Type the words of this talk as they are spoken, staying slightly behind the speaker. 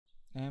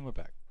And we're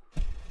back.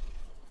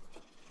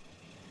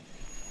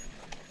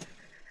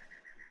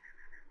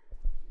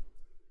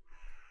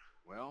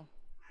 Well,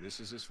 this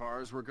is as far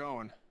as we're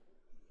going.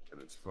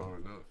 And it's far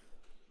enough.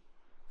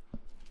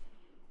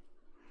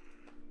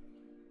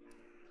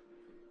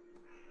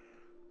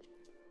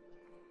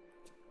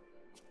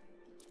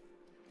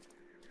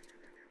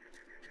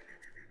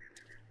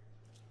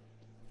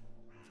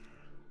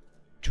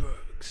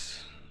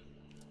 Drugs.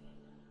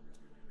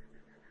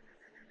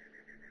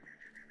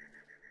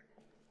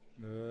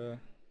 Look!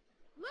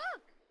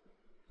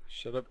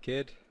 Shut up,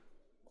 kid.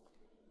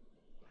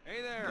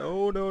 Hey there!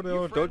 No, You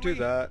don't do friendly?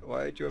 that.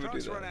 Why'd you ever do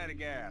Truck's that? run out of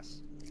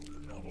gas.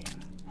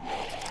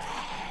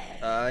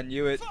 I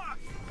knew it. Fuck!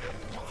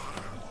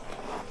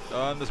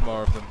 Oh, and there's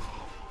more of them.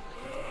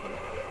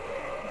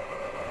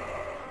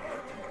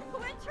 We're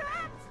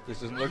trapped! This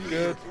doesn't look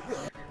good.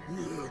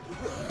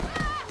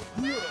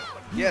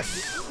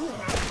 Yes!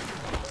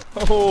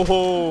 Oh,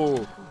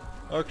 ho.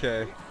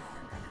 Okay.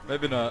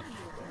 Maybe not.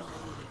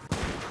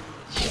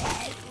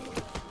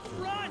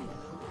 Run!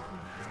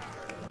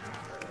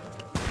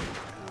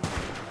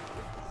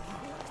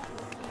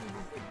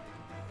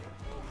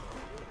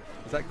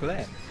 Is that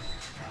Glenn?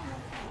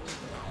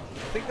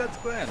 I think that's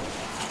Glenn.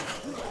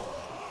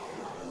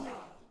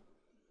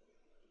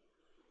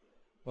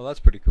 Well, that's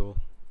pretty cool.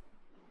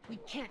 We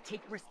can't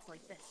take risks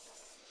like this.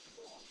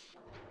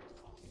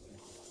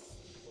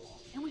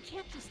 And we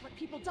can't just let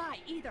people die,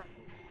 either.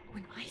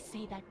 When I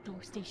say that door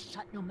stays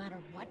shut no matter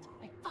what,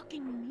 I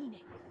fucking mean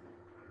it.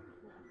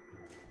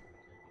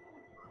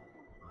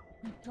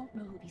 We don't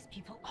know who these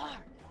people are.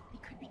 They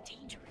could be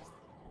dangerous.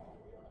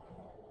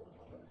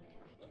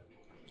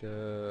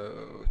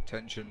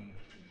 Tension.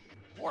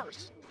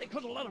 Worse, they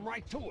could have let them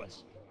right to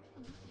us.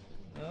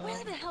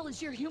 Where the hell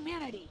is your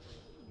humanity?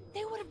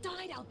 They would have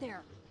died out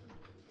there.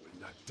 We're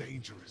not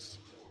dangerous.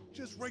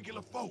 Just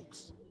regular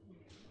folks.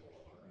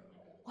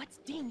 What's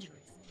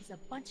dangerous is a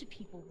bunch of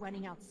people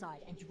running outside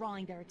and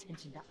drawing their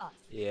attention to us.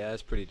 Yeah,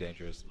 it's pretty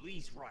dangerous.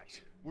 Lee's right.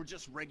 We're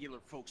just regular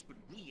folks, but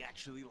we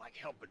actually like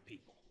helping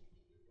people.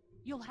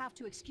 You'll have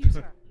to excuse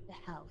her. The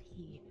hell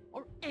he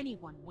or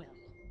anyone will.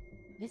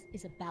 This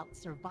is about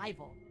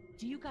survival.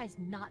 Do you guys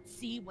not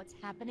see what's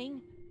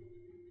happening?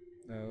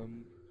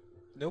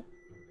 Nope.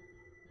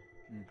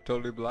 I'm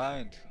totally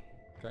blind.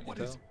 Can't you What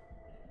tell? is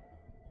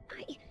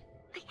it?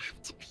 I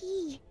have to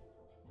pee.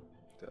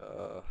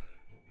 There's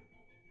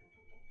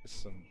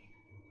some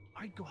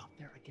I'd go out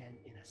there again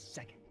in a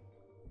second.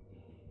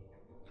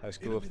 High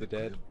School of the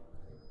Dead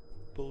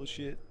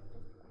bullshit.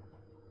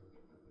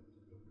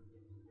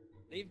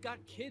 They've got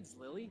kids,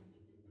 Lily.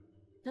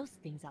 Those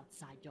things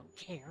outside don't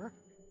care.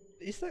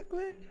 Is that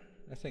Glenn?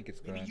 I think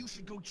it's Maybe Glenn. you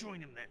should go join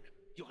him then.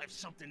 You'll have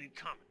something in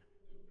common.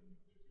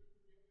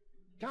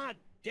 God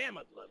damn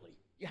it, Lily.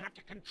 You have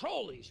to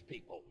control these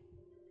people.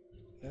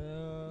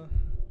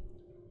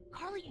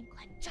 Carly and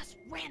Glenn just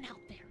ran out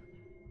there.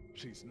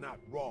 She's not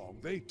wrong.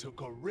 They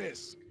took a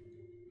risk.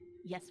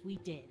 Yes, we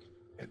did.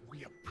 And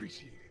we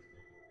appreciate it.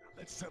 Now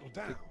let's settle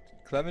down.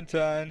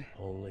 Clementine.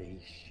 Holy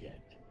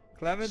shit.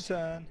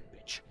 Clementine.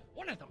 Bitch,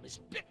 one of them is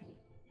bitten.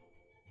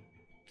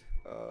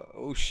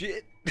 Oh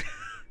shit.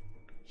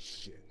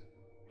 Shit.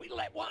 We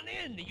let one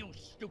in, you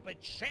stupid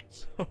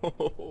shits.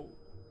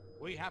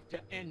 We have to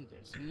end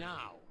this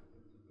now.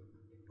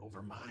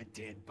 Over my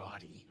dead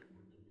body.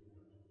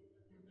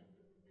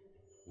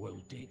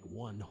 We'll dig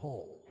one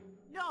hole.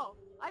 No,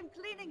 I'm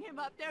cleaning him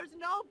up. There's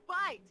no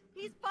bite.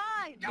 He's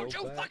fine. Don't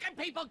you bite. fucking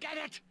people get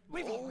it?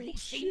 We've Oh, already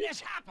seen shit. this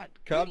happen.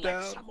 Calm we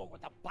down. let someone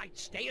with a bite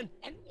stay in,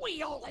 and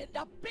we all end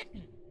up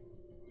bitten.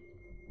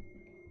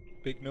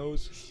 Big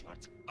nose.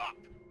 Shut up.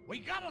 We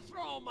gotta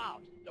throw him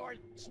out, or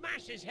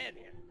smash his head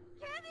in.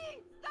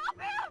 Kenny, stop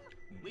him!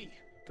 We.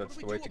 That's what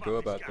the do way we to do go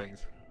this about guy?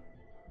 things.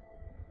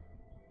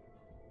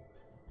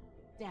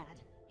 Dad,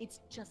 it's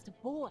just a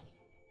boy.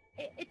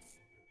 It's...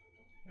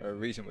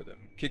 Reason with him.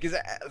 Kick his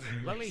ass.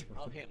 Lily,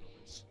 I'll handle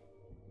this.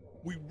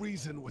 We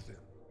reason with him.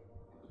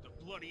 With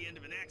the bloody end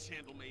of an axe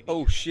handle, maybe.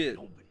 Oh shit.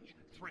 Nobody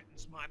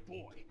threatens my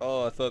boy.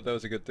 Oh, I thought that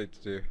was a good thing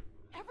to do.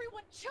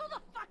 Everyone chill the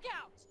fuck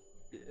out!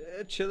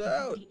 Yeah, chill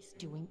out. Nobody's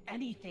doing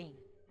anything.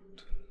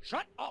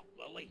 Shut up,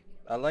 Lily.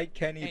 I like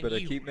Kenny, And but I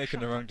you, keep making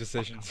the shut wrong fuck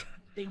decisions. up.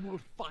 They will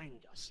find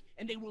us,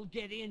 and they will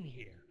get in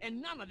here,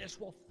 and none of this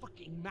will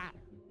fucking matter.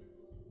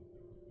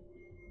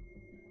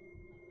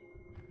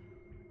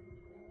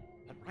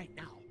 But right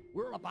now,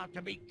 we're about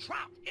to be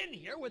trapped in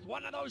here with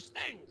one of those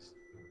things.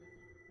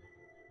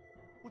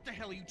 What the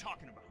hell are you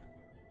talking about?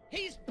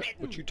 He's bitten.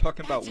 What you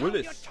talking about, That's how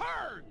Willis? you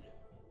turn.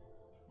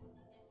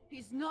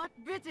 He's not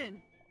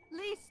bitten.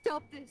 Please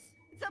stop this.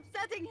 It's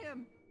upsetting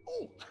him.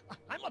 Oh,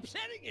 I'm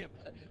upsetting him.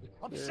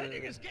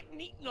 Upsetting is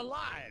getting eaten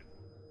alive.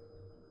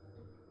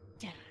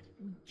 Dad,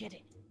 we get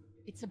it.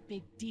 It's a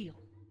big deal.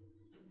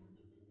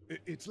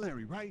 It's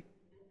Larry, right?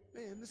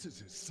 Man, this is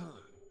his son.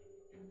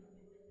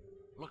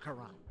 Look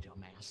around,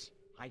 dumbass.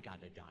 I got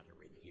a daughter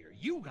in here.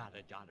 You got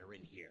a daughter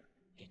in here.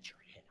 Get your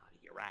head out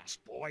of your ass,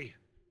 boy.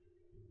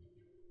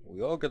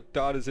 We all got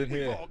daughters in We've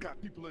here. all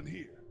got people in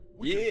here.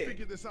 We Yeah. can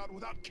figure this out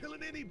without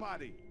killing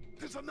anybody.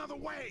 There's another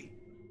way.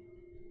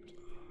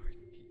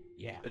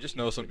 Yeah. I just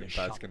know something With a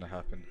bad's shot. gonna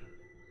happen.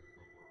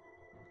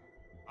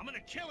 I'm gonna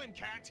kill him,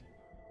 Cat.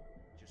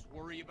 Just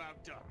worry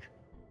about Duck.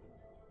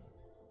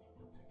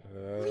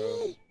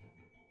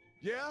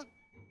 Yeah?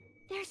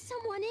 There's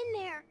someone in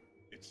there.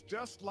 It's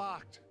just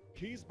locked.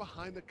 Key's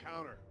behind the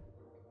counter.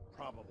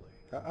 Probably.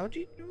 How'd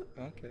you do it?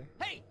 Okay.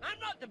 Hey, I'm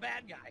not the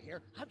bad guy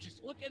here. I'm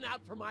just looking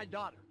out for my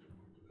daughter.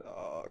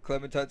 Oh,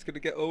 Clementine's gonna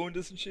get owned,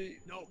 isn't she?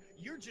 No,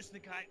 you're just the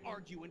guy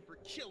arguing for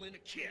killing a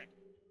kid.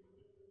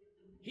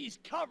 He's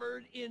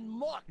covered in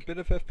muck. Bit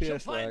of She'll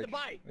FPS find the lag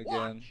bite. again.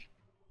 Watch.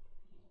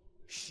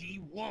 She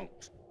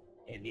won't.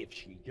 And if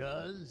she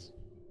does,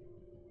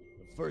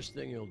 the first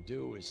thing he'll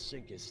do is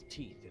sink his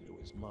teeth into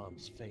his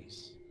mom's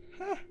face.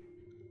 Huh.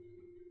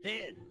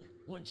 Then,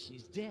 once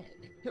she's dead,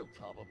 he'll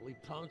probably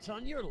pounce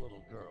on your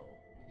little girl.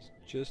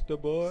 Just a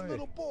It's boy. a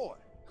little boy.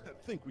 I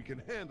think we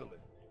can handle it.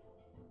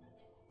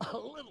 A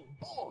little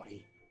boy?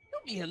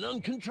 He'll be an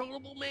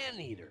uncontrollable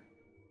man-eater.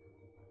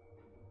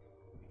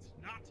 It's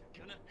not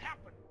gonna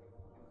happen.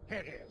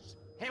 It is.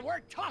 And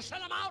we're tossing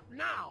him out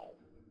now.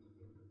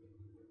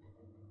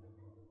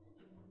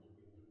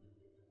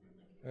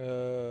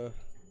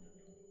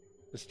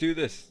 Let's do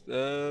this.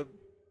 No.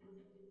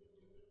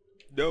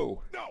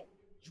 No!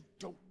 You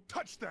don't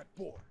touch that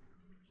boy.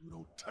 You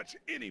don't touch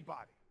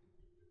anybody.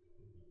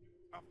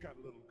 I've got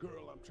a little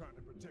girl I'm trying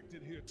to protect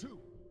in here too.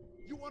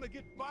 You want to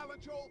get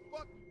violent, you old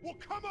fuck? Well,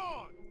 come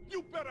on!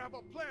 You better have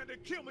a plan to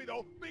kill me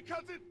though,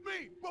 because it's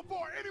me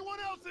before anyone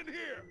else in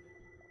here!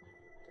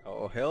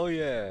 Oh, hell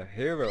yeah.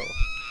 Hero.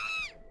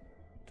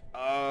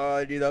 Oh,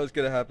 I knew that was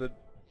gonna happen.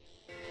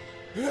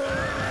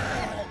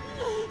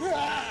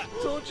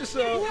 Told you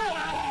so.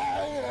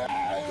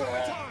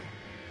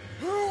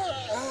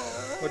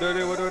 What do I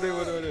do? What do I do?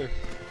 What do I do?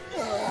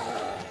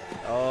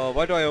 Oh,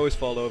 why do I always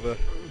fall over?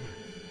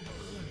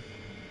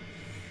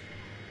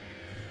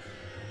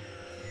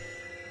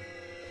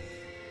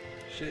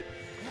 Shit.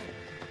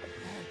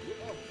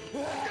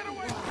 Get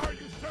away from her,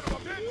 you son of a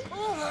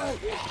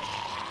bitch!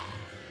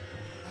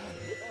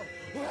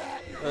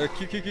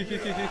 Q, Q, Q, Q, Q,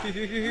 Q, Q, Q,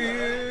 Q,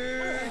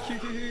 Q, Q,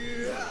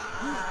 Q.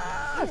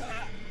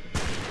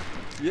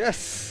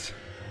 Yes!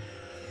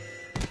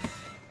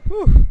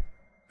 Whew.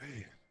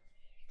 Man,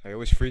 I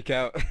always freak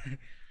out.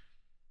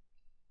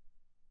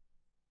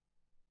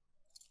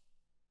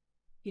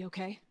 You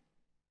okay?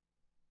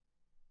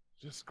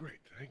 just great,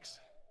 thanks.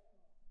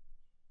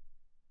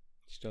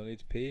 Still need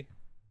to pee?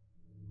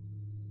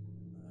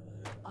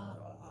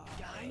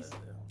 Guys?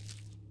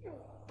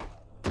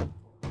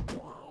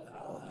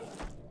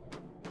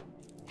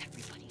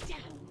 Everybody down.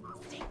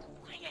 Stay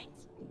quiet.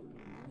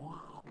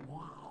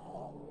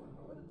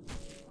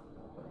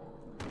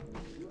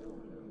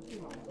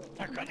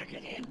 They're gonna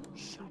get in.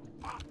 Shut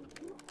up.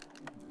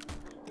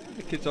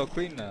 The kid's all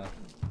clean now.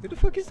 Who the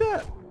fuck is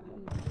that?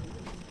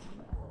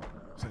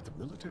 Is that the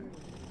military?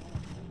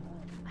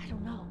 I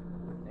don't know.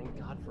 Thank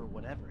God for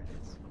whatever it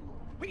is.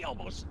 We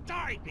almost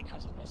died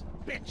because of this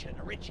bitch and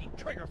a Richie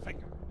trigger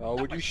finger. Oh,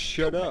 That would you was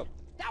shut stupid. up?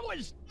 That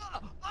was...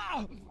 Dad!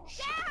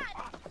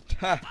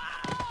 Ha!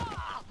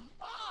 Ah!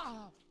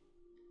 Ah!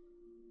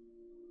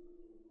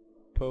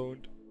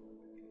 Pwned.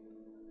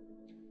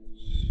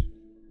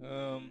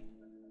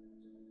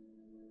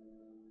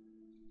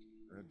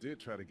 I did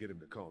try to get him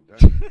to calm down.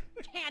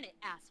 Can it,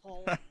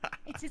 asshole?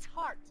 It's his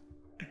heart.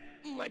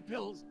 My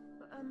pills.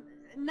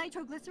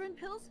 Nitroglycerin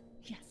pills?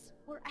 Yes,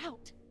 we're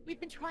out. We've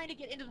been trying to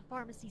get into the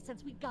pharmacy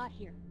since we got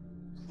here.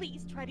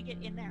 Please try to get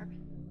in there.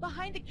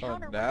 Behind the Oh,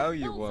 counter where now the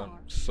you pills want are.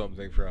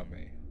 something from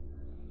me.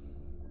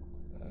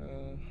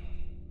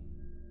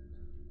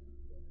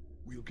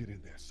 We'll get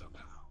in there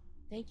somehow.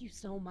 Thank you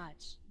so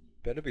much.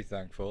 Better be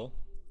thankful.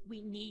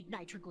 We need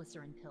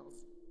nitroglycerin pills.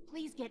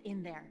 Please get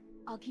in there.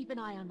 I'll keep an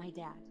eye on my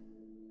dad.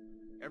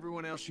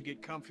 Everyone else should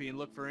get comfy and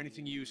look for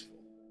anything useful.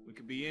 We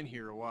could be in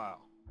here a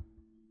while.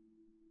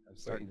 I'm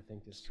starting to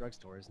think this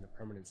drugstore isn't a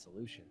permanent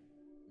solution.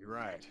 You're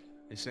right.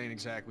 This ain't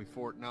exactly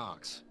Fort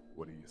Knox.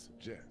 What do you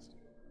suggest?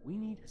 We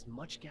need as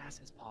much gas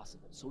as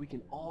possible so we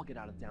can all get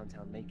out of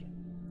downtown Macon.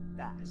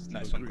 Fast.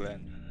 Nice one, Agreed.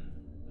 Glenn.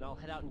 And I'll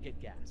head out and get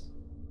gas.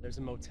 There's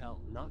a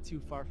motel not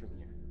too far from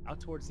here, out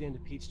towards the end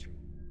of Peachtree.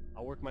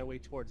 I'll work my way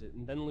towards it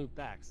and then loop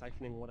back,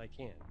 siphoning what I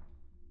can.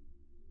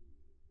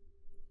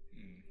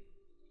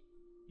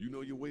 You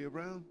know your way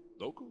around?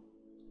 Local?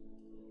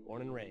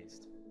 Born and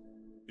raised.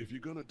 If you're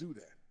gonna do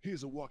that,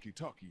 here's a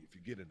walkie-talkie if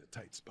you get in a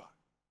tight spot.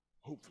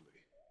 Hopefully,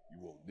 you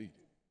won't need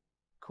it.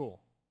 Cool.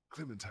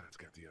 Clementine's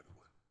got the other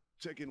one.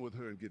 Check in with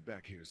her and get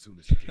back here as soon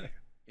as you can.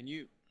 And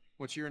you,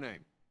 what's your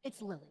name?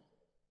 It's Lily.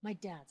 My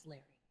dad's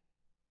Larry.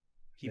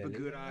 Keep a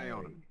good eye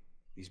on him.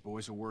 These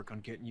boys will work on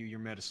getting you your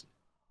medicine.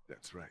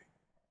 That's right.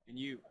 And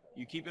you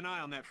keep an eye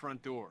on that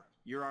front door.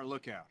 You're our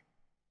lookout.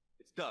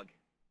 It's Doug.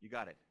 You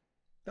got it.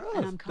 Oh,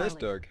 And I'm there's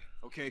Carly. Doug.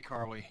 Okay,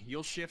 Carly.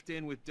 You'll shift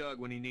in with Doug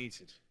when he needs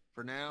it.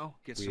 For now,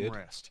 get Weird. some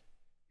rest.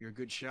 You're a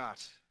good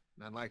shot,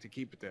 and I'd like to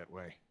keep it that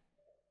way.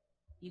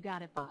 You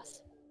got it,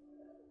 boss.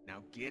 Now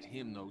get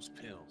him those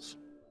pills.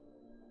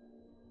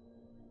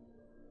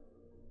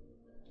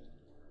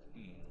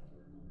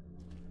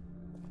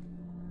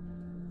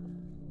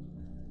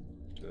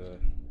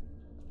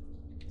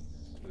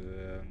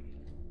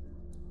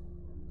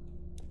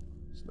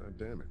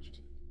 not damaged.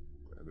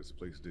 Glad this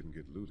place didn't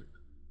get looted.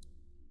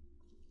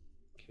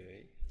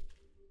 Okay.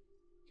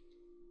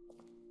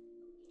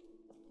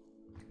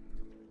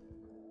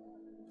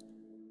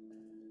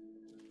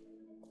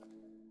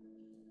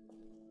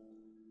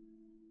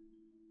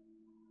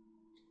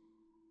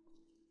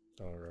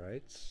 All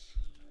right.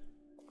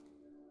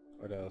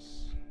 What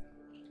else?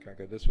 Can't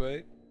go this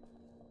way.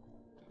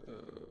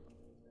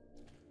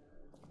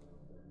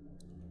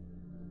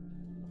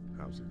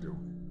 How's it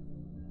doing?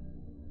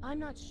 I'm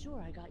not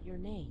sure I got your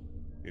name.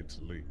 It's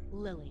Lee.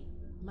 Lily.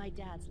 My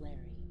dad's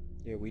Larry.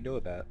 Yeah, we know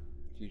that.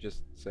 You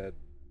just said.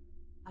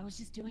 I was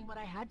just doing what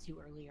I had to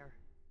earlier.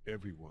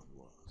 Everyone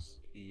was.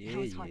 Yeah,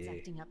 Now his heart's yeah.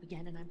 acting up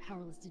again and I'm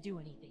powerless to do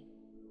anything.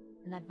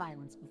 And that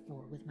violence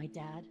before with my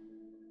dad,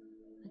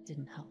 that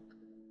didn't help.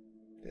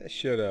 Yeah,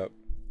 shut up.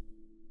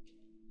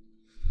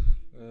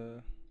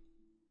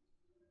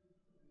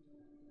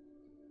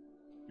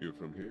 You're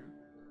from here?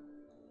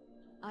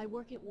 I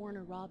work at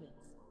Warner Robins,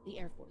 the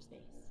Air Force Base.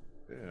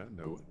 Yeah, I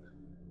know it.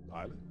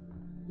 Pilot?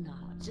 Nah,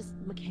 just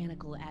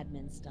mechanical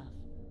admin stuff.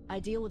 I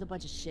deal with a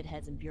bunch of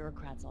shitheads and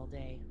bureaucrats all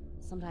day.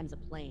 Sometimes a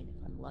plane,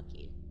 if I'm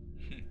lucky.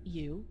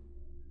 You?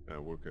 I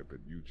work up at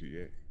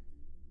UGA.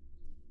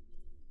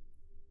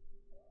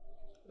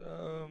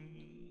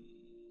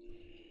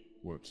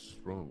 What's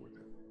wrong with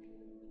him?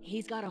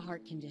 He's got a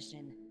heart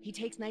condition. He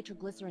takes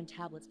nitroglycerin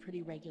tablets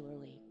pretty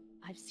regularly.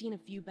 I've seen a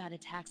few bad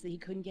attacks that he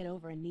couldn't get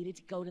over and needed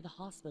to go to the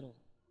hospital.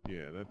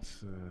 Yeah,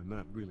 that's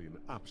not really an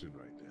option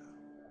right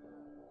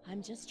now.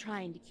 I'm just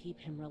trying to keep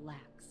him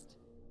relaxed.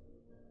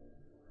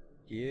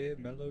 Yeah,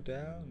 mellow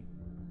down.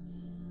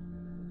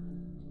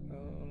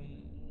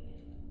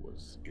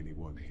 Was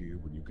anyone here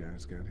when you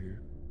guys got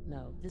here?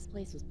 No, this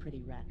place was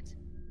pretty wrecked.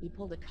 We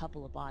pulled a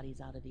couple of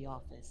bodies out of the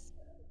office.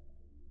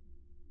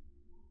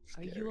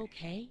 Are you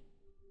okay?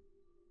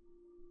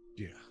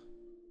 Yeah,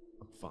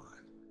 I'm fine.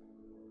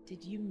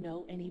 Did you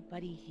know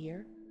anybody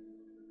here?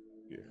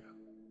 Yeah,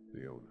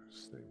 the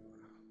owners,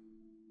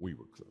 we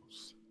were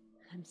close.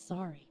 I'm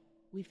sorry.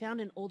 We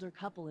found an older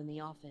couple in the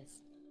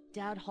office.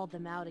 Dad hauled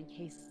them out in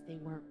case they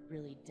weren't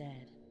really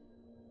dead.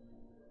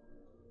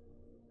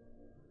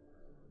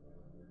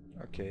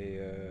 Okay,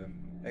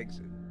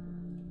 exit.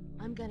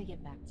 I'm gonna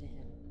get back to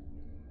him.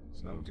 I'm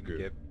Sounds gonna good.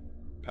 get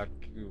back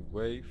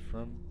away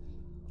from.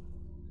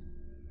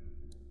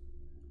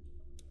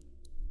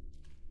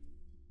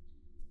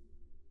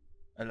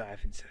 Alive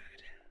inside.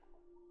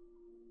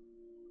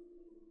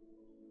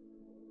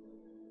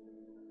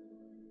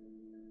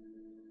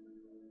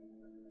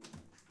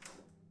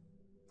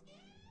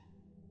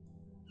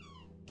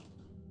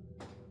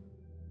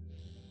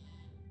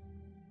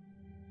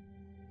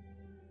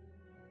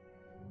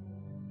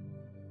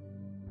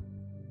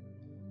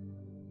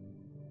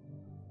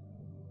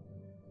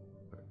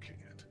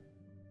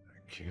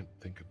 I can't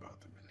think about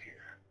them in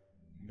here.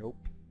 Nope.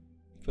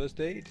 First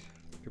aid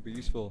could be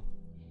useful.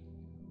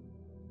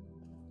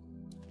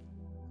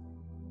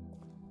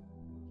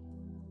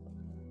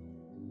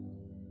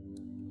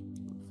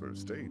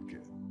 First aid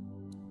kit.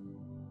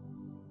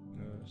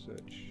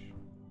 Search.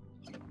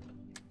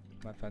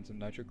 Might find some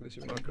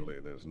nitroglycerin. Luckily,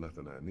 there's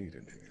nothing I need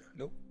in here.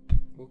 Nope.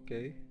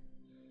 Okay.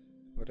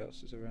 What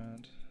else is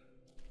around?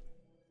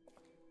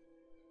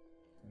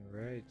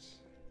 Alright.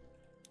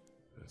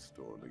 This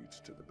door leads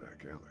to the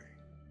back alley.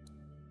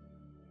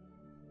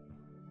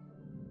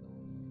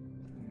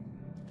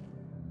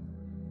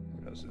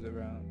 What else is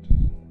around?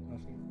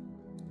 Nothing.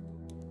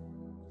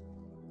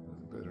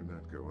 I better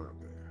not go out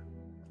there.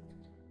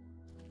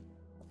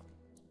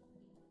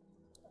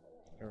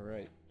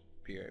 Alright.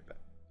 Be right back.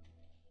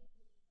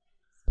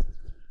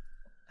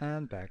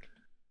 And back.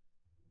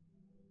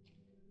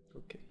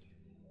 Okay.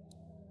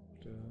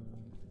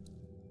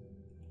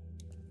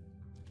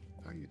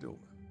 How you doing?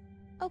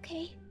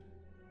 Okay.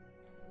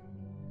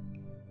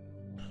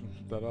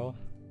 Is that all?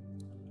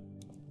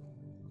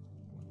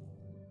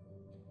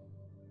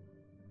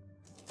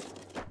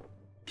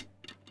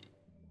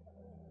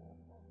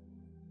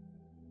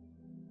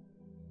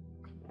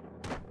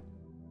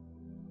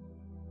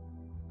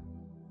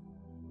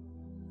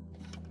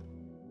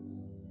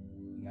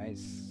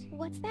 Nice.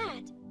 What's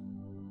that?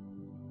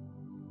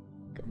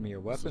 Got me a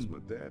This is weapon.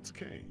 my dad's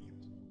cane.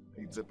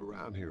 He'd zip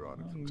around here on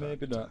it from time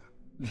Maybe to not.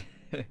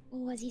 time.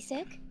 Was he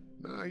sick?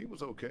 Nah, he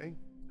was okay.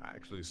 I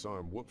actually saw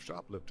him whoop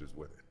shoplifters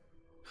with it.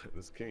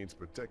 This cane's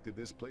protected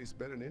this place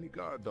better than any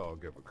guard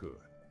dog ever could.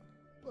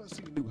 Plus,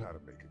 he knew how to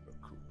make it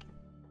look cool.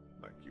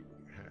 Like you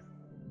with your hat.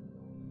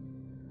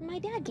 My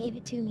dad gave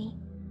it to me.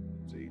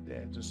 See,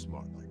 dads are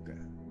smart like that.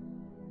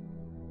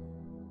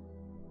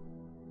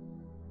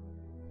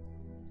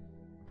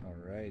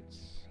 Alright.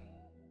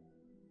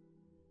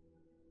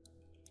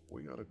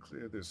 We ought to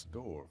clear this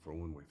door for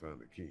when we find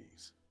the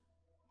keys.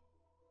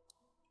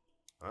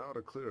 I ought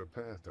to clear a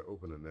path to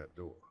opening that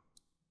door.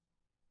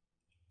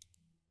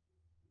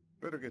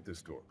 Better get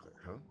this door clear,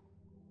 huh?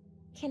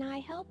 Can I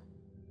help?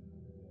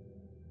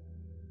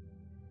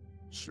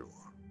 Sure.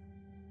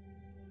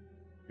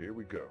 Here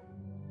we go.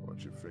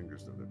 Watch your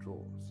fingers in the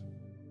drawers.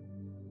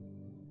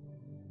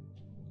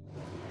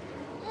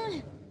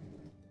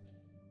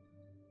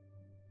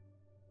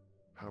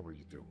 How are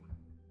you doing?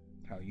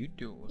 How you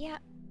doing? Yeah,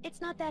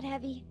 it's not that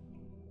heavy.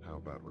 How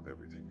about with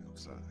everything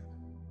outside?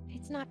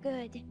 It's not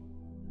good.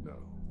 No,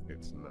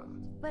 it's not.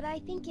 But I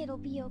think it'll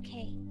be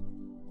okay.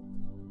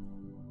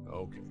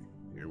 Okay,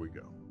 here we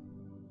go.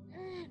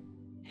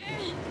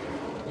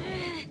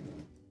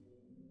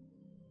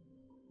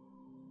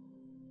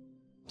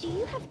 Do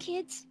you have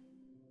kids?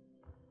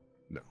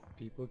 No.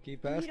 People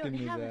keep You asking don't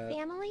me have that. a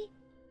family?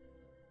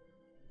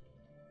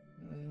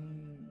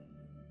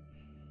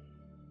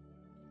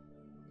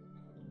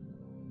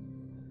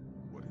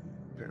 What do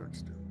your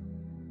parents do?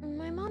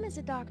 My mom is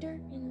a doctor,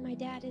 and my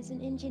dad is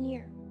an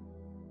engineer.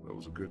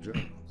 Those are good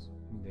jobs.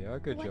 They are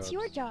good What's jobs.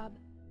 your job?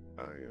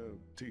 I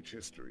teach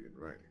history and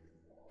writing,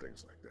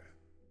 things like that.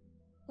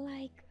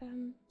 Like,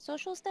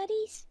 social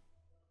studies?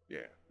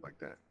 Yeah, like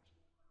that.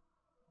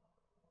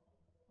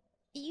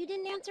 You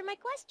didn't answer my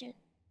question.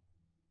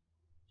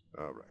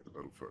 All right, a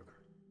little further.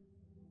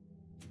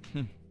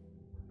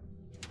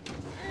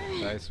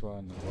 Nice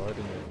one,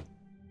 avoiding it.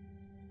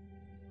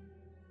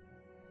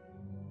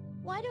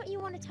 Why don't you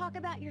want to talk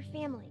about your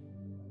family?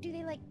 Do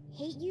they, like,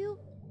 hate you?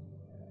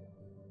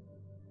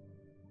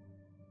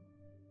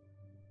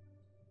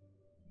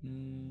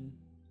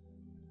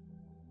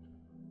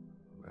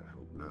 I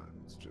hope not.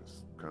 It's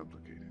just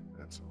complicated,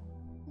 that's all.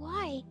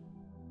 Why?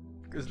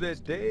 Because they're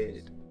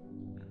dead.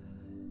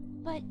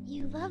 But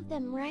you love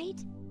them, right?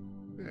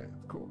 Yeah,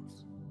 of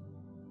course.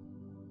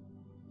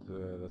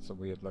 That's a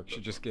weird look she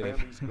Look, just my gave.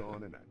 family's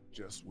gone, and I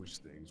just wish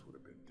things would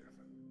have been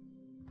different.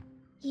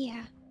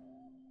 Yeah.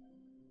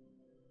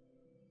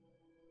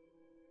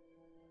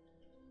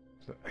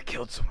 So I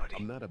killed somebody.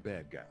 I'm not a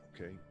bad guy,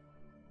 okay?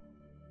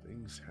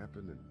 Things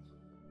happen, and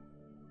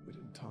we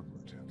didn't talk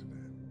much after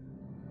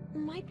that.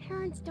 My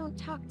parents don't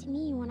talk to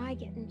me when I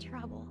get in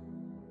trouble.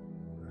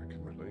 I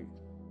can relate.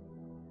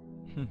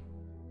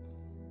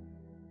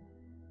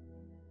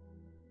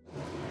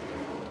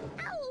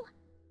 Ow!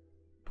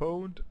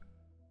 Pwned.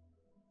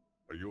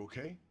 Are you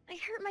okay? I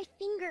hurt my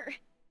finger.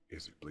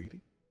 Is it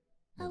bleeding?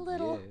 A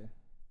little. Yeah.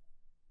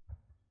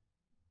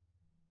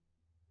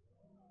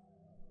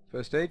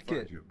 First aid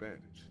Find kit. you a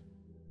bandage.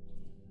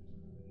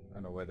 I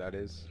don't know where that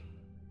is.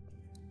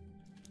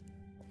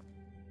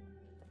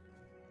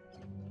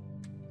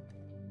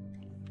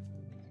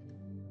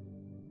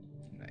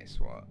 Nice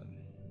one.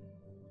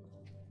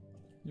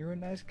 You're a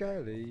nice guy,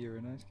 Lee. You're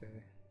a nice guy.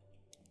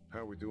 How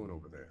are we doing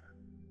over there?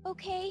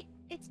 Okay,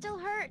 it still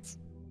hurts.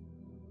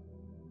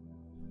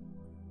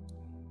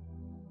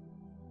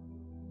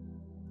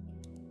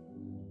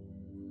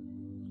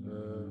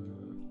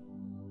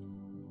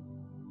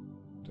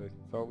 I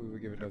thought we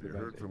would give it Have another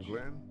you heard from bandage.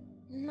 Glenn?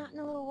 Not in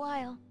a little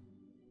while.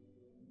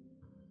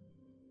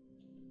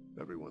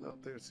 Everyone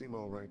out there seem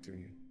all right to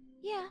you?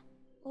 Yeah.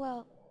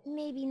 Well,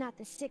 maybe not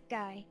the sick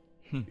guy.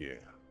 Yeah,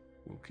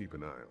 we'll keep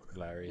an eye on it.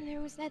 Larry.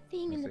 There was that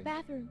thing in the see.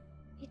 bathroom.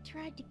 It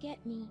tried to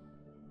get me.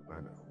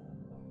 I know.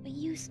 But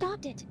you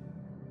stopped it.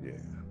 Yeah,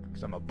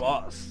 Because I'm a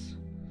boss.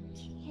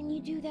 Can you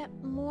do that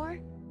more?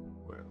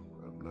 well,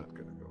 I'm not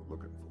gonna go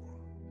looking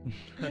for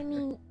him. I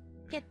mean,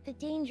 get the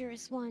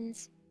dangerous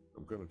ones.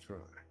 I'm gonna try.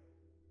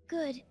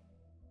 Good.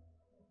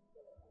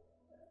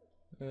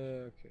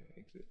 Okay,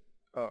 exit.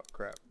 Oh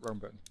crap, wrong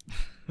button.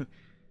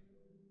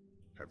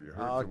 Have you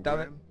heard Oh, from damn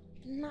it.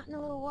 Glenn? Not in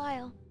a little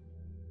while.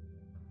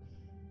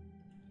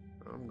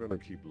 I'm gonna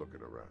keep looking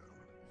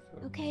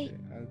around. Okay.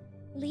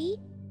 Lee,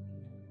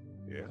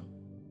 Yeah?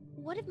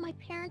 what if my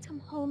parents come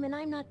home and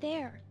I'm not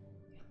there?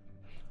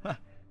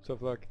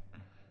 Tough luck.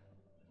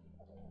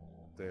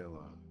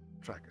 They'll,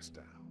 track us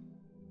down.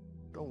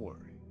 Don't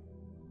worry.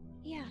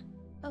 Yeah,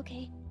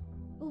 okay.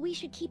 We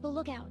should keep a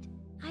lookout.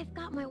 I've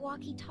got my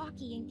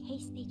walkie-talkie in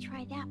case they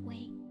try that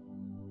way.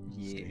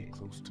 Stay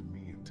close to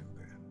me until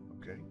then,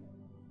 okay?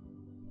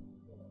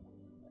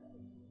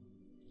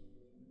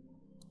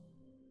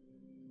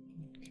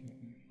 Okay.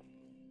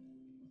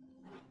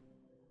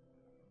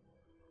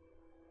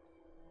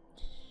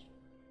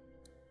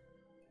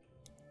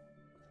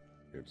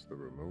 It's the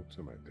remote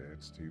to my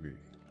dad's TV.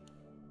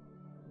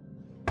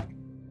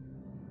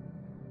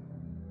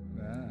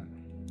 Ah.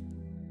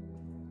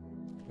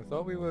 I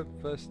thought we were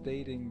first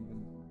dating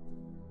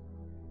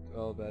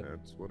all that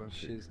That's what I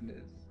figured.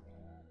 shizness.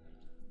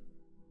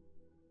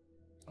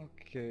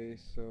 Okay,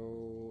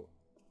 so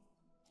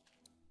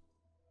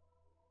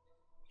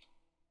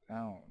I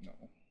don't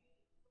know.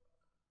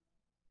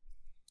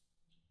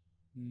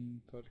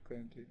 Thought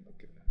claim team,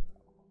 okay.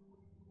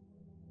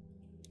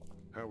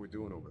 How are we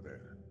doing over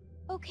there?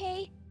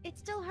 Okay, it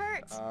still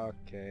hurts.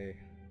 Okay.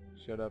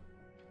 Shut up.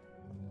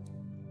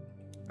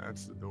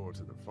 That's the door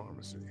to the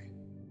pharmacy.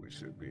 We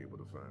should be able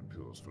to find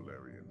pills for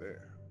Larry in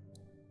there.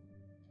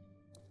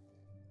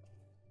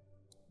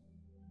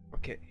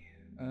 Okay.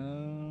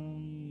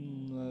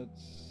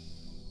 Let's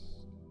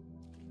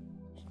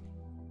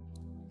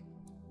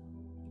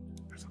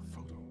There's a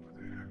photo over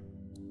there.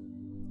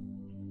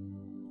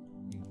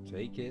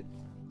 take it.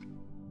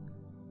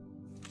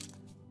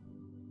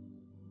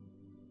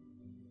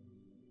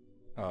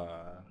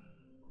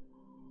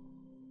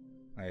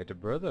 I had a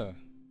brother,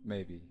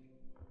 maybe.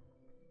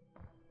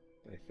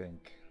 I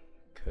think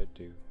could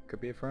do. Could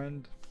be a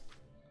friend.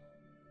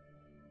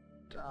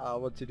 Ah,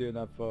 what's he doing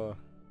that for?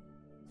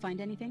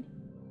 Find anything?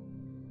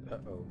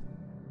 Uh-oh.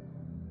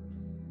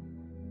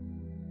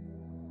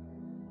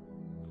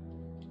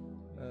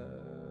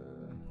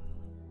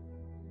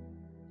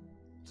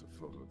 It's a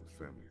photo of the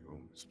family who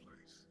owned this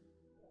place.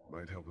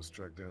 Might help us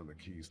track down the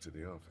keys to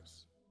the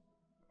office.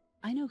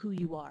 I know who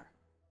you are.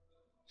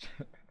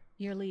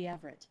 You're Lee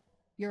Everett.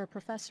 You're a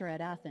professor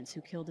at Athens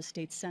who killed a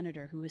state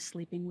senator who was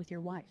sleeping with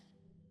your wife.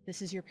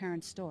 This is your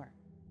parents' store.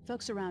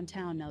 Folks around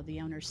town know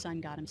the owner's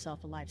son got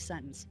himself a life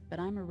sentence, but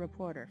I'm a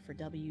reporter for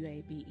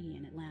WABE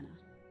in Atlanta.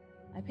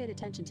 I paid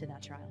attention to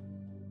that trial.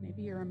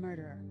 Maybe you're a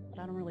murderer, but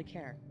I don't really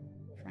care.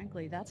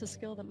 Frankly, that's a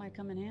skill that might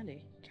come in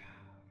handy.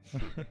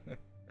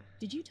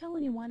 Did you tell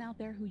anyone out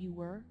there who you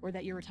were, or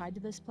that you were tied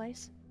to this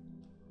place?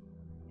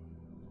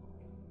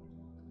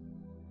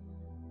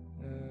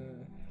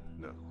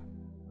 No.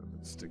 I've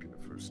been sticking to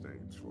first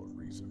names for a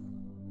reason.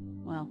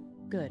 Well,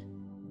 good.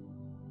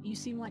 You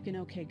seem like an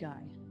okay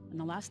guy, and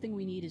the last thing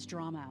we need is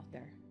drama out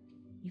there.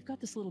 You've got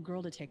this little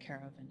girl to take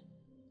care of, and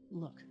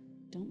look,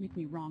 don't make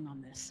me wrong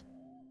on this.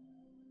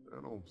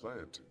 I don't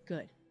plan to.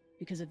 Good,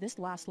 because if this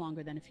lasts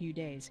longer than a few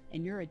days,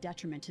 and you're a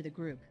detriment to the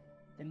group,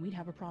 then we'd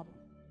have a problem.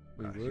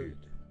 We I hear would. you.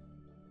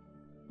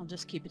 I'll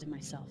just keep it to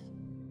myself.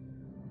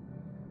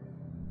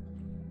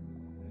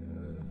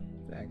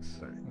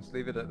 Thanks. Let's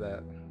leave it at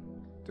that.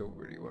 Don't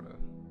really wanna.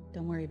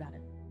 Don't worry about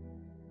it.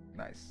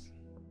 Nice.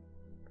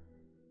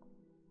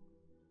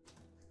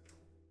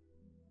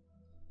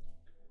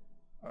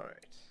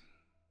 Alright.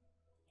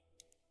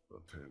 My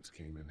parents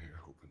came in here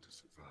hoping to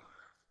survive.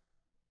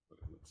 But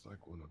it looks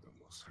like one of them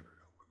was hurt.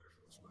 I wonder if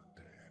it was my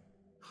dad.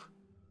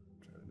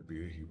 Trying to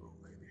be a hero,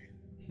 maybe.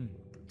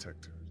 Or a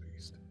protector, at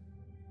least.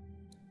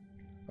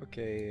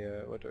 Okay,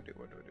 what do I do?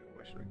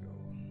 Where should I go?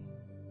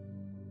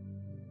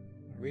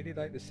 I really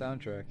like the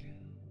soundtrack.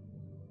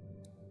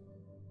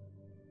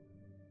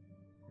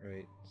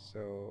 Right,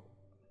 so...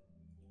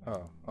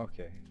 Oh,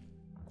 okay.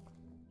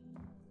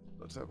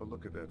 Let's have a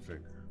look at that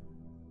finger.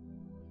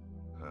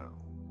 How?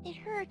 It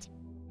hurt.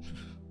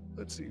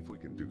 Let's see if we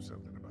can do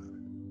something about it.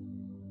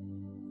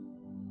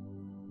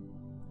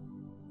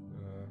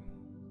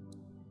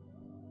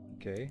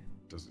 Okay.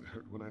 Does it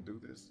hurt when I do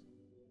this?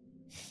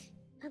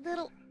 A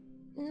little.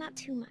 Not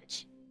too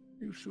much.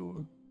 You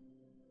sure?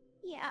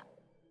 Yeah.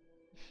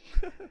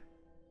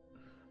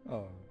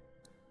 Oh.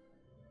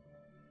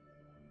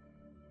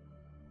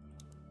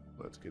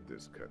 Let's get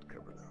this cut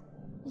covered up.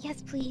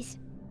 Yes, please.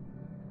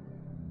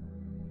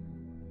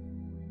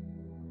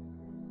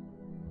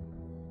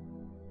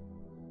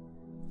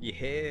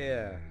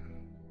 Yeah!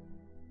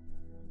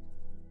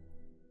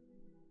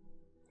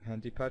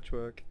 Handy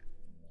patchwork.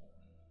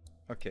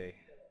 Okay.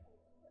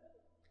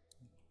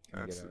 Can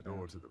I That's get the out now?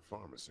 door to the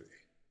pharmacy.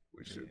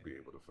 We should be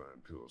able to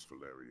find pills for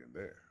Larry in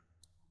there.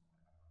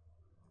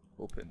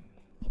 Open.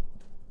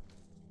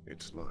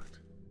 It's locked.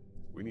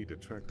 We need to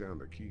track down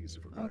the keys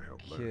if we're gonna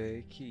help Larry.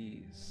 Okay,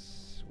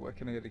 keys. Where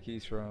can I get the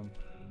keys from?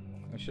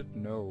 I should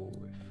know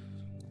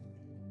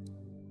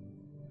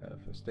if...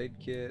 first aid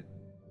kit.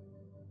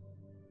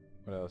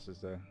 What else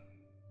is there?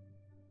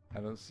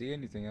 I don't see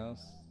anything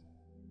else.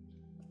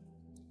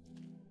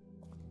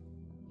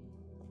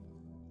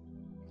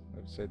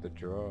 I'd say the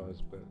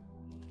drawers, but...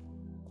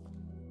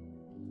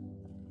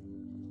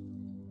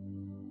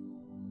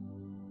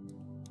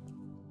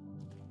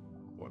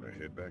 Wanna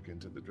head back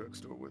into the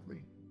drugstore with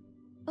me?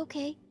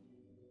 Okay.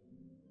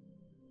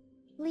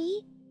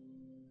 Lee?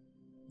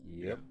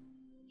 Yep.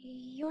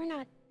 You're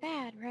not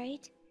bad,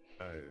 right?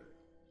 Why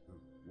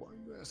are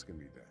you asking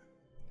me that?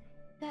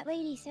 That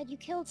lady said you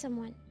killed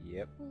someone.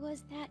 Yep.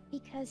 Was that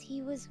because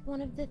he was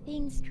one of the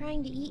things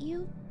trying to eat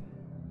you?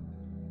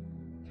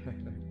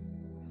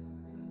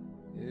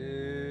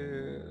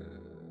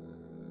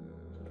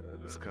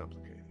 It's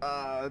complicated.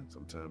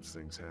 Sometimes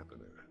things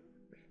happen and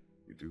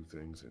you do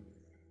things and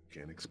you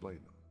can't explain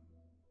them.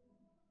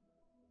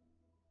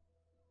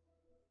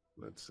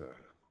 Let's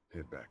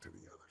head back to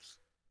the others.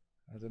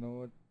 I don't know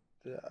what...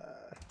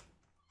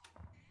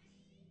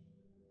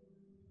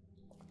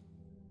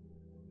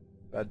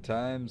 Bad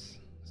times.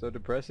 So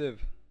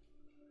depressive.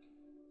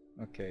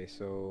 Okay,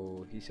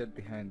 so he said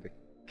behind the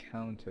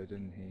counter,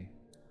 didn't he?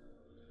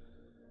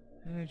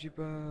 Energy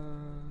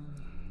bar...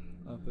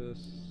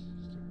 Office...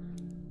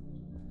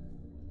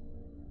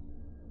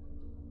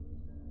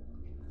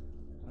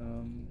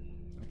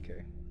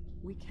 okay.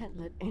 We can't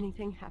let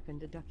anything happen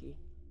to Ducky.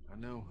 I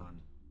know, hon.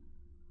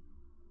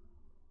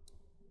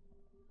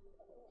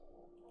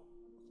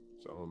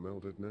 It's all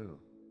melted now.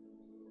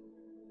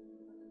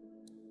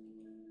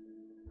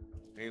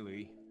 Hey,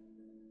 Lee.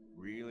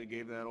 Really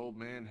gave that old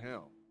man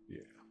hell. Yeah.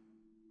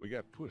 We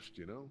got pushed,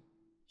 you know?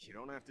 You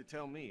don't have to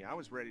tell me. I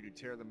was ready to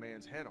tear the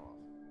man's head off.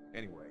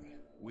 Anyway,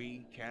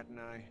 we, Kat and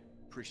I,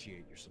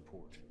 appreciate your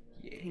support.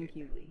 Yeah. Thank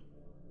you, Lee.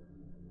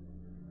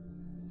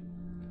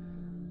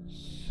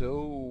 So...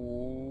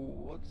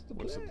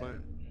 What's the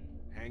plan?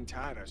 Hang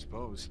tight, I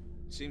suppose.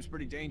 Seems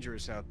pretty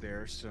dangerous out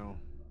there, so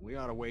we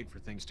ought to wait for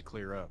things to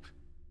clear up.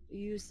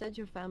 You said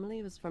your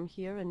family was from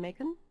here in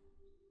Macon?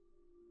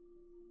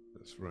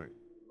 That's right.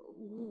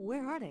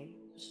 Where are they?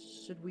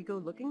 Should we go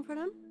looking for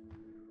them?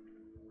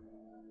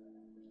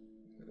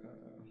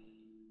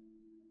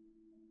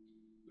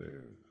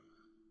 They're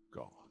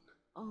gone.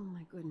 Oh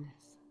my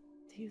goodness.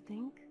 Do you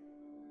think?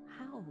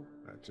 How?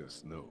 I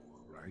just know,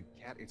 right?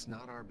 Cat, it's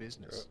not our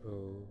business.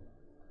 Uh-oh.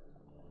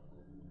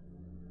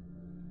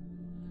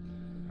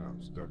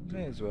 How's Duck May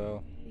doing? as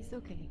well. He's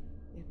okay.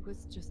 It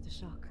was just a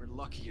shock. We're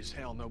lucky as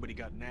hell nobody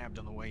got nabbed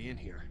on the way in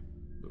here.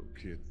 No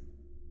kidding.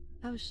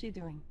 How's she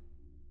doing?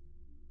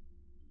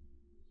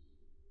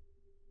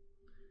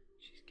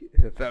 She's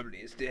good. Her family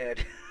is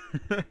dead.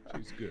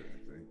 She's good,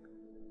 I think.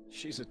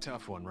 She's a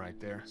tough one right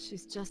there.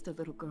 She's just a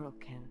little girl,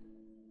 Ken.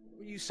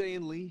 What are you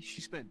saying, Lee?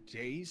 She spent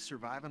days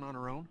surviving on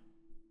her own?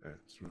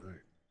 That's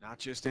right. Not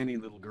just any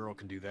little girl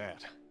can do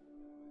that.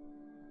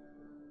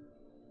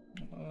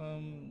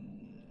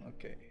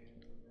 Okay.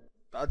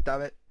 God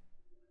damn it.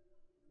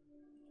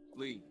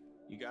 Lee,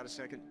 you got a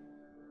second?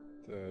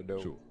 No.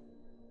 Sure.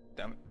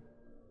 Damn it.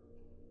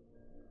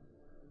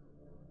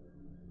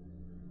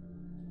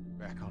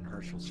 Back on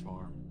Herschel's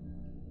farm.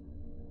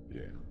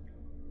 Yeah.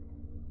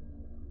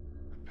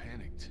 I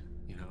panicked,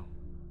 you know.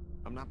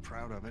 I'm not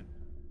proud of it.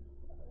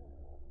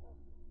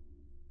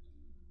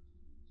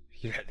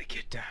 You let the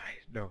kid die.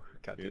 No,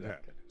 can't do It that.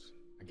 happens.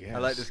 I guess. I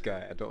like this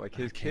guy. I don't like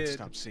his I can't kid.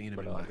 stop seeing him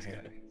but in I my like this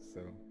head. guy. So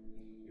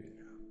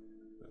Yeah.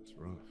 That's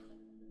rough.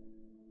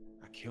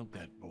 I killed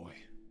that boy.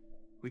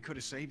 We could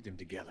have saved him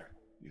together.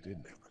 You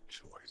didn't have a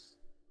choice.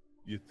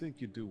 You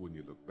think you do when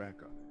you look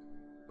back on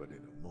it. But in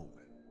a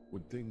moment,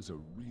 when things are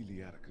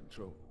really out of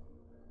control,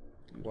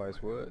 you Wise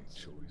don't have words.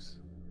 any choice.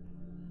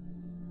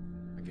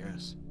 I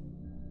guess.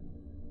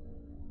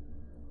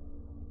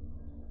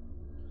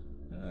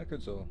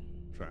 console.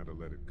 Try to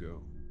let it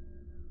go.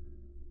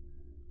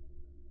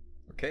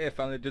 Okay, I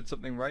finally did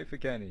something right for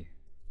Kenny.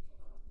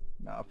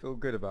 Now I feel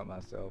good about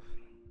myself.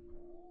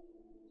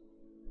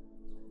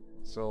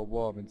 It's all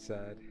warm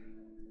inside.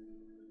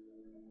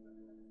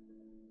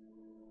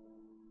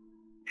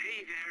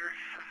 Hey there,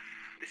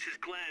 this is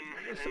Glenn,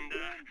 and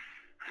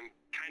I'm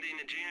kinda in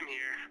a jam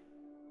here.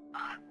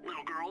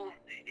 Little girl,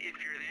 if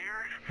you're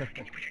there,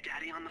 can you put your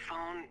daddy on the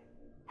phone?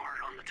 Or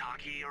on the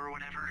talkie or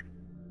whatever?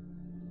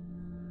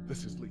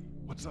 This is Lee.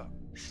 What's up?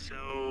 So,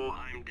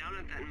 I'm down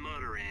at that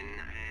motor inn,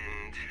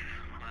 and,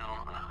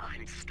 well,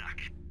 I'm stuck.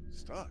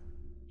 Stuck?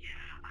 Yeah,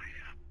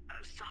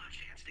 I saw a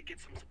chance to get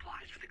some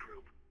supplies for the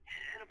group,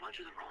 and a bunch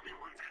of the Roman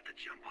ones got the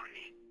jump on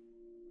me.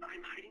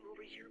 I'm hiding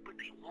over here, but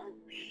they won't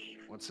leave.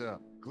 What's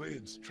up?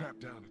 Glenn's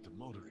trapped down at the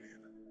motor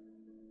inn.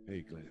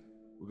 Hey, Glenn.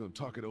 We're gonna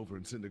talk it over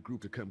and send a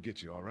group to come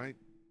get you, all right?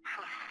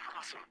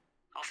 Awesome.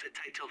 I'll sit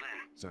tight till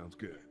then. Sounds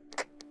good.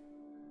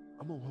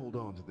 I'm gonna hold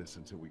on to this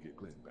until we get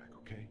Glenn back,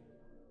 okay?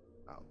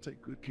 I'll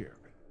take good care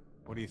of it.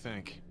 What do you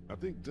think? I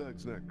think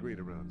Doug's not great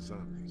around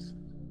zombies.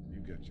 You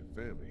got your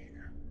family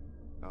here.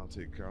 I'll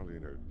take Carly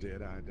and her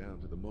dead eye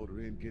down to the motor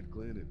inn, get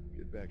Glenn, and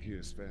get back here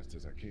as fast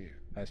as I can.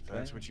 Nice If plan.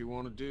 that's what you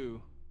want to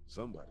do.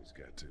 Somebody's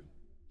got to.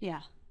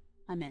 Yeah,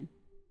 I'm in.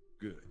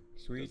 Good.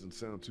 Sweet. Doesn't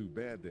sound too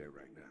bad there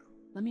right now.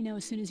 Let me know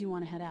as soon as you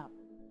want to head out.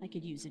 I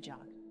could use a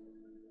jog.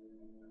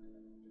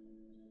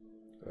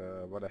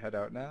 Wanna head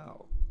out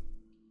now?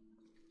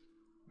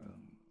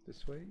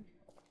 This way?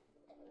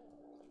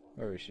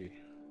 Where is she?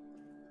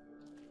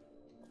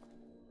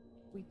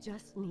 We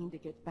just need to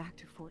get back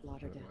to Fort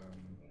Lauderdale.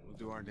 We'll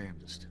do our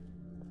damnedest.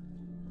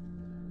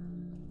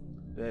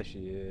 There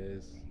she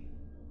is.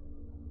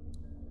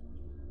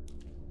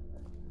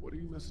 What are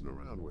you messing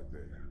around with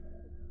there?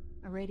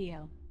 A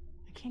radio.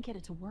 I can't get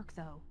it to work,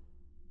 though.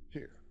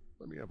 Here,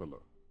 let me have a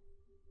look.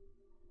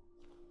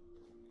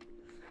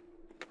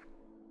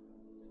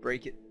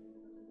 Break it.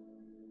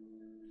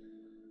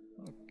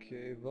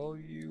 Okay,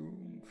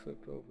 volume,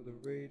 flip over the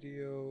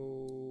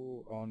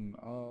radio, on,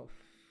 off,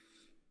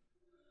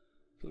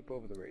 flip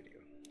over the radio.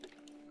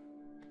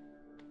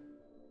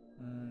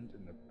 And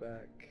in the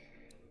back.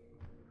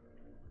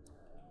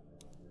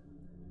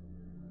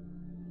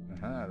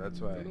 Aha,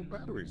 that's why. There are no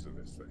batteries in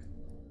this thing.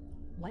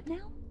 What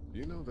now?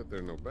 You know that there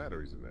are no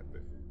batteries in that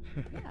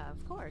thing. Yeah,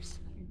 of course.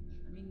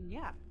 I mean,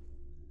 yeah.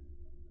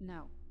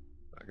 No.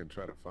 I can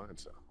try to find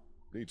some.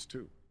 Needs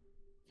two.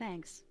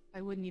 Thanks.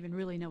 I wouldn't even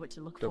really know what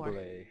to look Double for.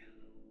 A.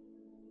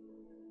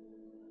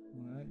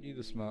 Aren't you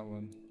the smart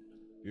one?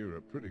 You're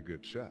a pretty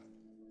good shot.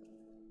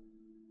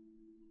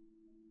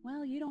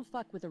 Well, you don't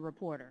fuck with a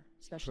reporter,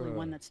 especially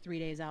one that's 3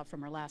 days out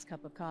from her last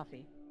cup of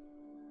coffee.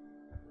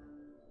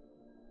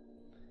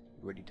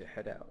 Ready to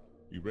head out.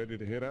 You ready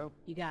to head out?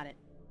 You got it.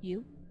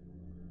 You?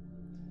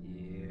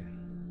 Yeah.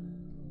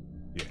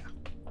 Yeah.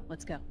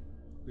 Let's go.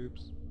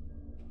 Oops.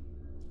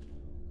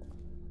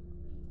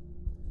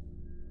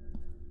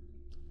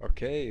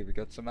 Okay, we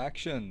got some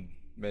action,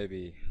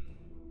 maybe.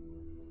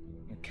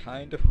 I'm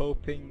kind of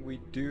hoping we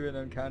do, and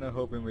I'm kind of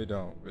hoping we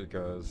don't,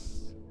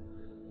 because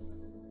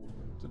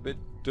it's a bit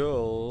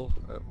dull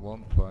at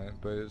one point,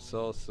 but it's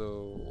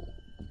also...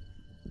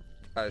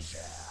 I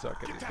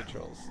suck at these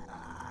controls.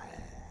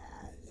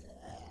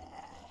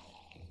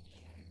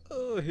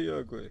 Oh, he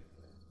ugly.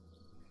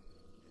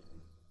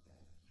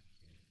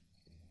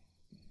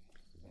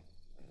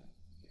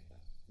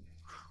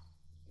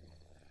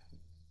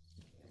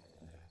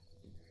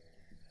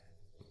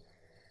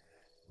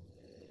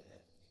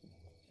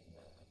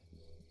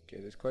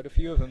 Okay, there's quite a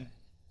few of them.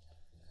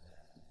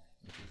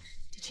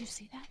 Did you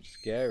see that?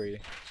 Scary.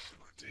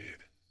 Sure did.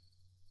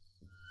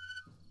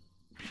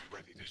 Be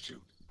ready to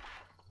shoot.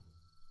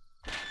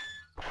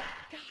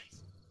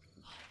 Guys!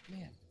 Oh,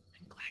 man,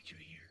 I'm glad you're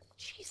here.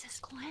 Jesus,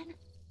 Glenn.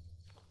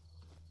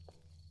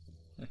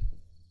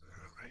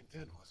 Right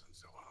then wasn't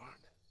so hard.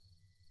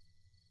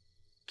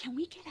 Can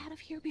we get out of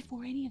here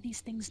before any of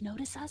these things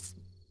notice us?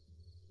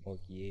 Oh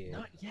yeah.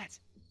 Not yet.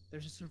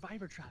 There's a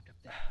survivor trapped up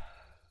there.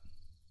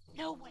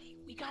 No way.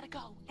 We gotta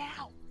go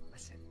now.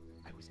 Listen,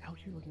 I was out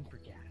here looking for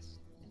gas,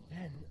 and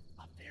then,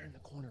 up there in the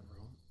corner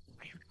room,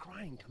 I heard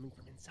crying coming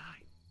from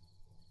inside.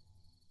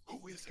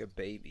 Who is Like a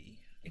baby.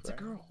 It's right?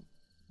 a girl.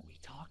 We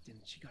talked and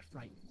she got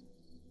frightened.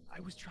 I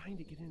was trying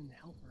to get in and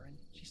help her, and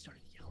she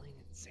started yelling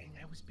and saying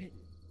I was bitten.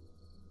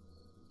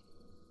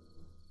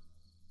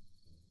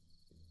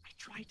 I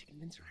tried to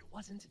convince her I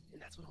wasn't,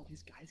 and that's when all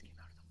these guys came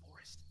out of the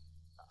forest.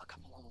 A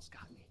couple almost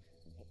got me,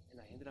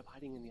 and I ended up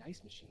hiding in the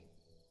ice machine.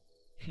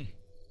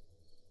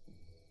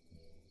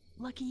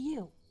 Lucky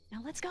you.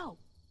 Now let's go.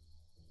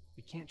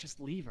 We can't just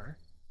leave her.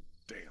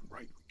 Damn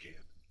right we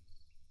can.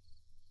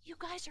 You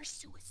guys are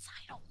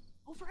suicidal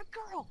over a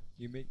girl.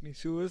 You make me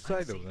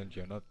suicidal, Honestly, and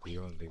you're not the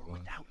only Or one.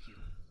 without you.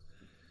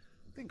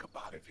 Think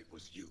about if it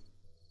was you.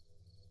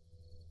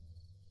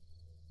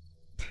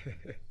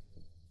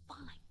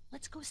 Fine.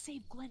 Let's go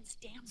save Glenn's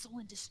damsel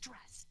in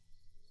distress.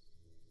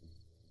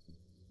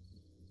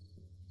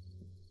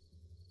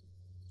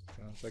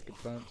 Sounds like a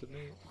plan to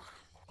me.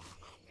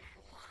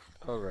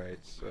 Alright,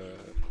 so...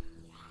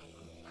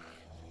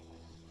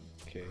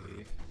 Okay.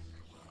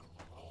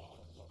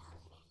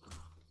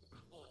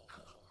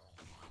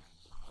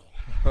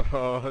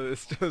 Oh,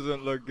 this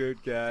doesn't look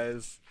good,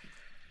 guys.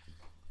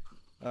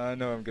 I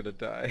know I'm gonna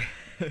die.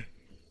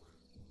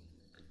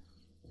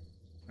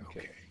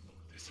 Okay,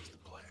 this is the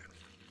plan.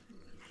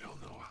 We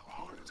don't know how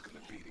hard it's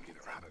gonna be to get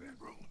her out of that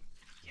room.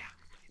 Yeah,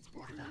 it's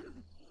boarded up.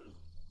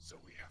 So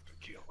we have to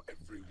kill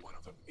every one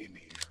of them in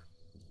here.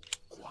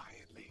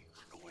 Quietly.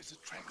 Noise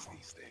attracts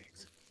these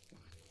things.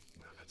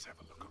 Now let's have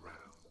a look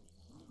around.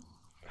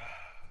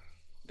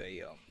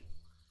 Damn.